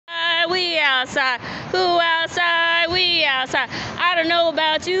we outside. Who outside? We outside. I don't know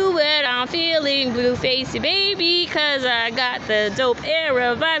about you, but I'm feeling blue-facey, baby, cause I got the dope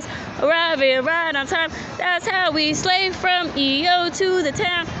era vibes, arriving right on time. That's how we slay from EO to the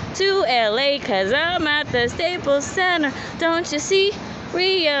town, to LA, cause I'm at the Staples Center. Don't you see?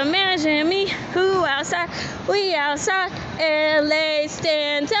 Reimagine me. Who outside? We outside. LA,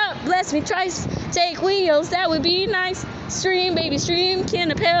 stand up. Bless me twice. Take wheels, that would be nice. Stream, baby, stream.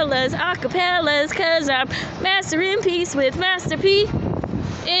 Kinapellas, acapellas, cause I'm mastering peace with Master P.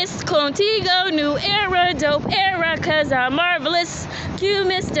 It's Contigo, new era, dope era, cause I'm marvelous. Cue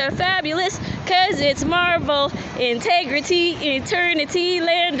Mr. Fabulous, cause it's Marvel. Integrity, eternity,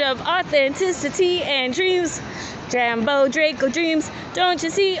 land of authenticity and dreams. Jambo Draco dreams, don't you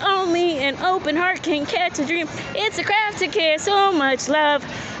see? Only an open heart can catch a dream. It's a craft to care, so much love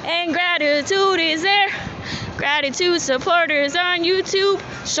and gratitude is there. Gratitude supporters on YouTube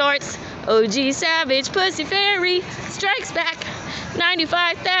Shorts. OG Savage Pussy Fairy strikes back.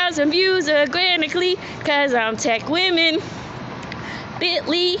 95,000 views organically, cause I'm tech women.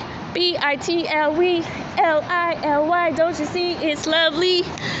 Bit.ly, BITLY, LILY, don't you see? It's lovely.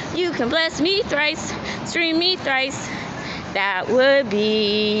 You can bless me thrice, stream me thrice. That would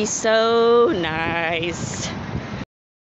be so nice.